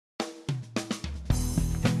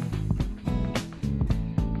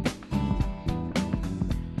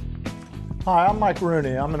Hi, I'm Mike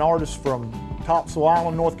Rooney. I'm an artist from Topsail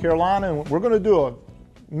Island, North Carolina, and we're going to do a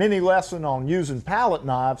mini lesson on using palette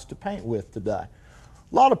knives to paint with today. A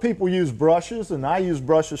lot of people use brushes, and I use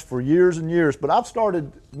brushes for years and years, but I've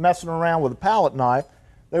started messing around with a palette knife.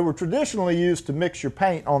 They were traditionally used to mix your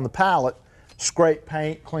paint on the palette, scrape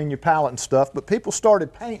paint, clean your palette and stuff, but people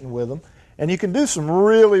started painting with them, and you can do some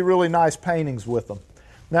really, really nice paintings with them.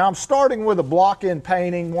 Now I'm starting with a block-in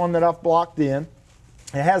painting, one that I've blocked in.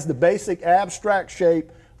 It has the basic abstract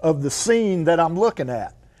shape of the scene that I'm looking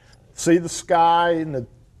at. See the sky and the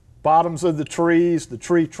bottoms of the trees, the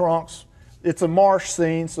tree trunks. It's a marsh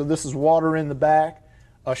scene, so this is water in the back,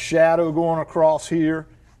 a shadow going across here,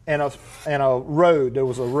 and a road. There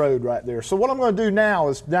was a road right there. So what I'm going to do now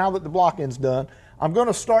is, now that the block-in's done, I'm going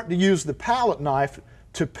to start to use the palette knife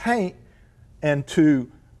to paint and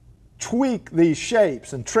to tweak these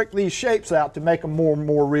shapes and trick these shapes out to make them more and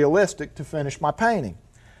more realistic to finish my painting.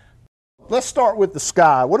 Let's start with the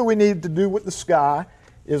sky. What do we need to do with the sky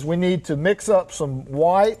is we need to mix up some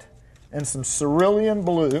white and some cerulean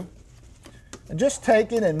blue and just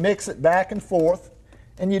take it and mix it back and forth.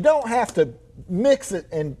 And you don't have to mix it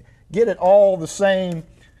and get it all the same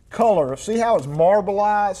color. See how it's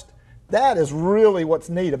marbleized? That is really what's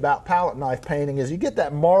neat about palette knife painting, is you get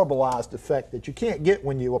that marbleized effect that you can't get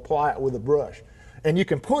when you apply it with a brush. And you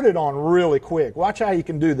can put it on really quick. Watch how you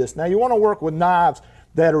can do this. Now you want to work with knives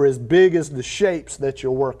that are as big as the shapes that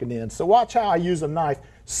you're working in. So watch how I use a knife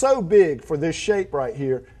so big for this shape right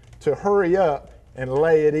here to hurry up and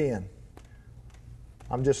lay it in.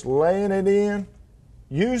 I'm just laying it in.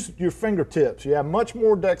 Use your fingertips. You have much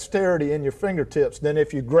more dexterity in your fingertips than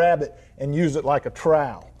if you grab it and use it like a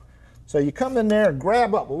trowel. So you come in there and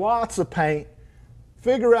grab up lots of paint,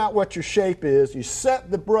 figure out what your shape is, you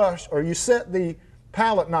set the brush or you set the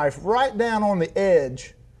palette knife right down on the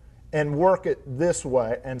edge and work it this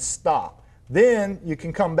way and stop. Then you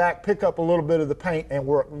can come back, pick up a little bit of the paint and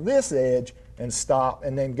work this edge and stop,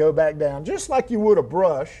 and then go back down just like you would a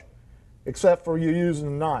brush, except for you're using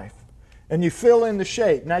a knife. And you fill in the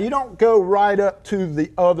shape. Now you don't go right up to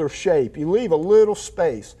the other shape. You leave a little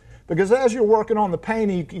space, because as you're working on the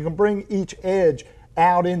painting, you can bring each edge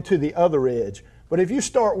out into the other edge. But if you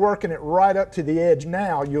start working it right up to the edge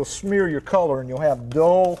now, you'll smear your color and you'll have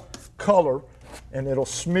dull color, and it'll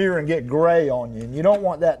smear and get gray on you. And you don't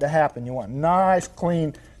want that to happen. You want nice,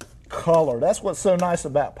 clean color. That's what's so nice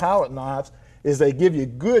about palette knives, is they give you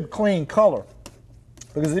good, clean color.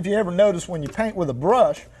 Because if you ever notice when you paint with a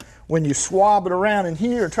brush, when you swab it around in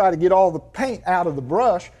here and try to get all the paint out of the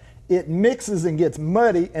brush, it mixes and gets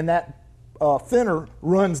muddy, and that thinner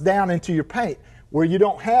runs down into your paint, where you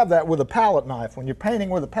don't have that with a palette knife. When you're painting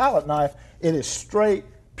with a palette knife, it is straight,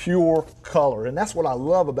 pure color. And that's what I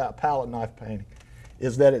love about palette knife painting,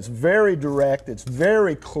 is that it's very direct, it's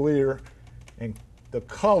very clear, and the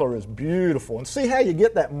color is beautiful. And see how you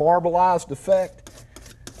get that marbleized effect?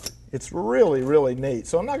 It's really, really neat.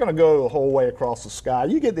 So I'm not going to go the whole way across the sky.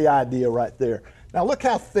 You get the idea right there. Now look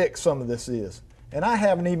how thick some of this is. And I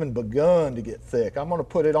haven't even begun to get thick. I'm going to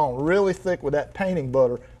put it on really thick with that painting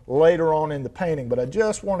butter later on in the painting, but I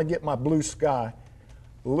just want to get my blue sky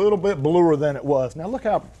a little bit bluer than it was. Now look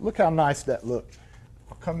how nice that looks.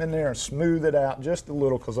 I'll come in there and smooth it out just a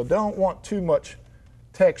little, because I don't want too much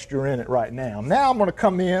texture in it right now. Now I'm going to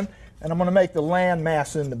come in and I'm going to make the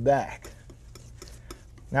landmass in the back.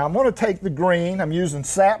 Now I'm going to take the green, I'm using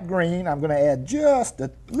sap green, I'm going to add just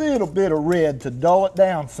a little bit of red to dull it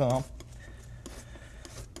down some.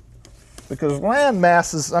 Because land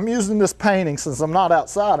masses, I'm using this painting, since I'm not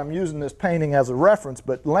outside, I'm using this painting as a reference,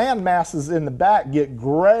 but land masses in the back get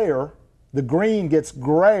grayer, the green gets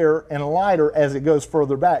grayer and lighter as it goes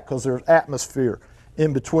further back, because there's atmosphere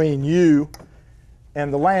in between you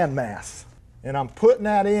and the land mass. And I'm putting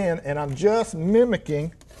that in, and I'm just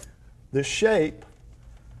mimicking the shape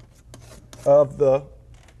of the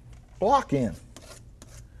block-in.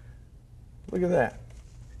 Look at that.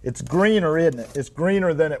 It's greener, isn't it? It's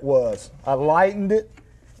greener than it was. I lightened it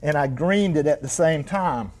and I greened it at the same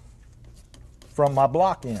time from my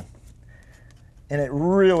block-in. And it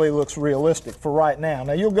really looks realistic for right now.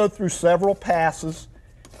 Now you'll go through several passes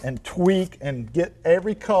and tweak and get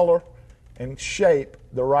every color and shape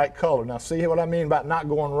the right color. Now see what I mean about not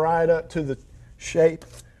going right up to the shape?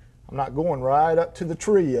 I'm not going right up to the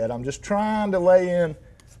tree yet. I'm just trying to lay in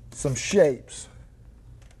some shapes.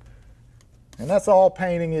 And that's all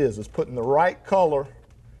painting is putting the right color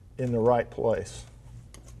in the right place.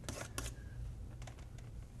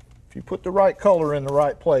 If you put the right color in the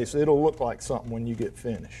right place, it'll look like something when you get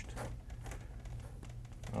finished.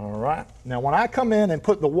 All right. Now when I come in and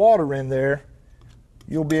put the water in there,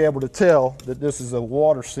 you'll be able to tell that this is a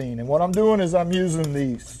water scene. And what I'm doing is I'm using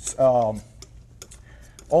the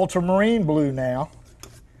ultramarine blue now.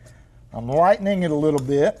 I'm lightening it a little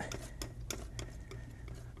bit.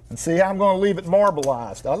 And see how I'm going to leave it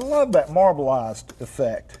marbleized. I love that marbleized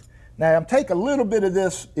effect. Now I'm taking a little bit of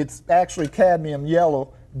this, it's actually cadmium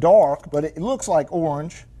yellow, dark, but it looks like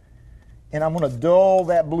orange. And I'm going to dull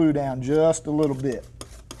that blue down just a little bit,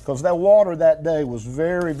 because that water that day was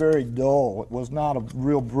very, very dull. It was not a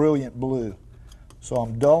real brilliant blue. So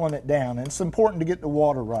I'm dulling it down. And it's important to get the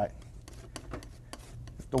water right.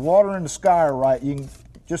 If the water and the sky are right, you can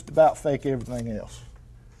just about fake everything else.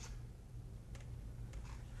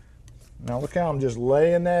 Now look how I'm just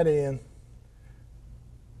laying that in.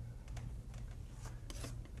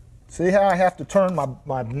 See how I have to turn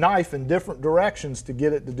my knife in different directions to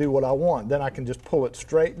get it to do what I want. Then I can just pull it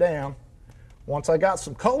straight down. Once I got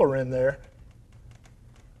some color in there,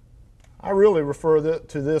 I really refer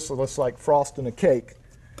to this as like frosting a cake.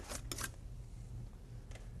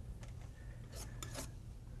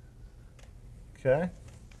 Okay.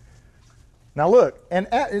 Now look, and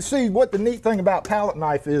see what the neat thing about palette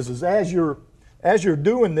knife is as you're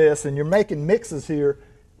doing this and you're making mixes here,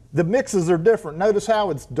 the mixes are different. Notice how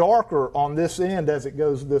it's darker on this end as it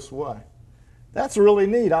goes this way. That's really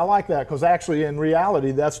neat. I like that, because actually in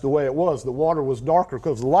reality that's the way it was. The water was darker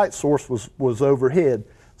because the light source was overhead.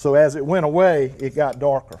 So as it went away, it got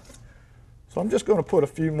darker. So I'm just going to put a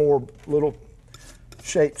few more little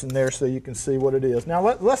shapes in there so you can see what it is. Now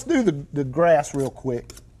let's do the grass real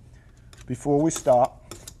quick before we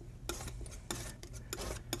stop.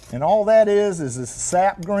 And all that is this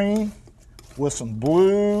sap green with some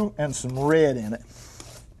blue and some red in it.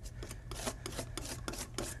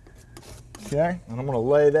 Okay, and I'm going to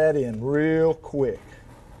lay that in real quick.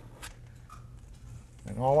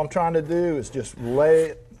 And all I'm trying to do is just lay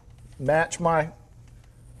it, match my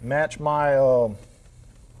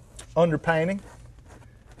underpainting.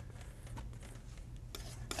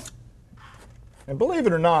 And believe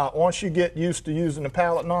it or not, once you get used to using a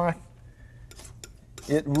palette knife,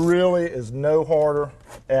 it really is no harder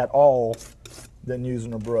at all than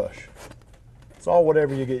using a brush. It's all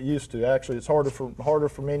whatever you get used to. Actually, it's harder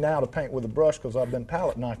for me now to paint with a brush because I've been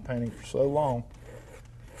palette knife painting for so long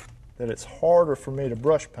that it's harder for me to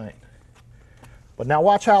brush paint. But now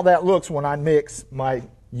watch how that looks when I mix my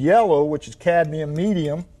yellow, which is cadmium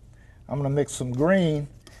medium. I'm going to mix some green,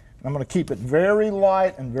 and I'm going to keep it very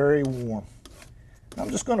light and very warm. I'm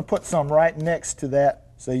just going to put some right next to that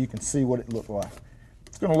so you can see what it looks like.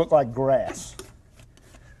 It's going to look like grass.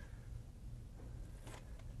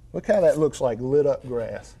 Look how that looks like lit up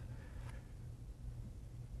grass.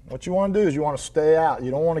 What you want to do is you want to stay out.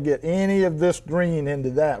 You don't want to get any of this green into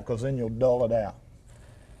that, because then you'll dull it out.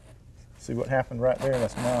 See what happened right there?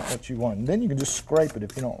 That's not what you want. And then you can just scrape it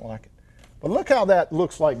if you don't like it. But look how that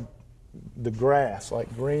looks like the grass,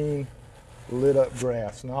 like green lit up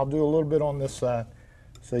grass. And I'll do a little bit on this side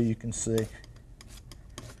so you can see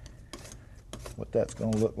what that's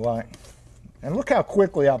going to look like. And look how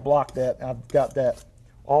quickly I blocked that. I've got that,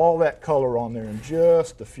 all that color on there in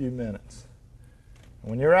just a few minutes.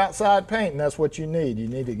 When you're outside painting, that's what you need. You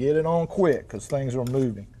need to get it on quick, because things are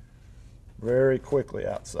moving very quickly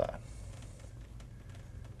outside.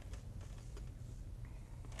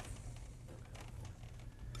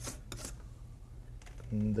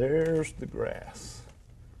 And there's the grass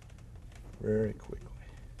very quickly.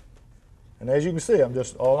 And as you can see,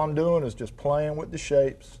 all I'm doing is just playing with the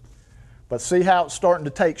shapes. But see how it's starting to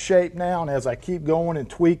take shape now? And as I keep going and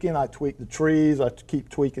tweaking, I tweak the trees, I keep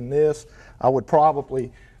tweaking this. I would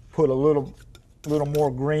probably put a little more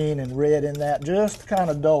green and red in that, just to kind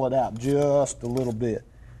of dull it out just a little bit.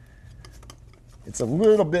 It's a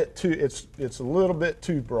little bit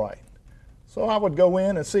too bright. So I would go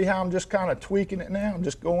in and see how I'm just kind of tweaking it now, and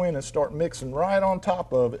just go in and start mixing right on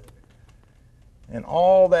top of it. And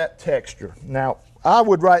all that texture. Now,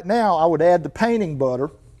 right now I would add the painting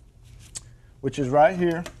butter, which is right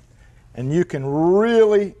here, and you can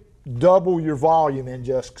really double your volume and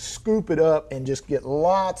just scoop it up and just get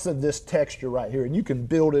lots of this texture right here. And you can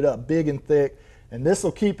build it up big and thick, and this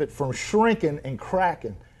will keep it from shrinking and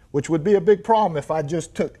cracking, which would be a big problem if I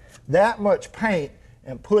just took that much paint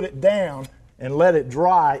and put it down and let it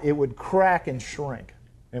dry. It would crack and shrink.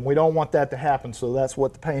 And we don't want that to happen, so that's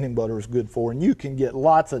what the painting butter is good for. And you can get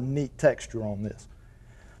lots of neat texture on this.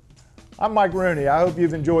 I'm Mike Rooney. I hope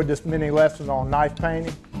you've enjoyed this mini lesson on knife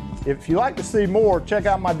painting. If you'd like to see more, check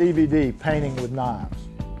out my DVD, Painting with Knives.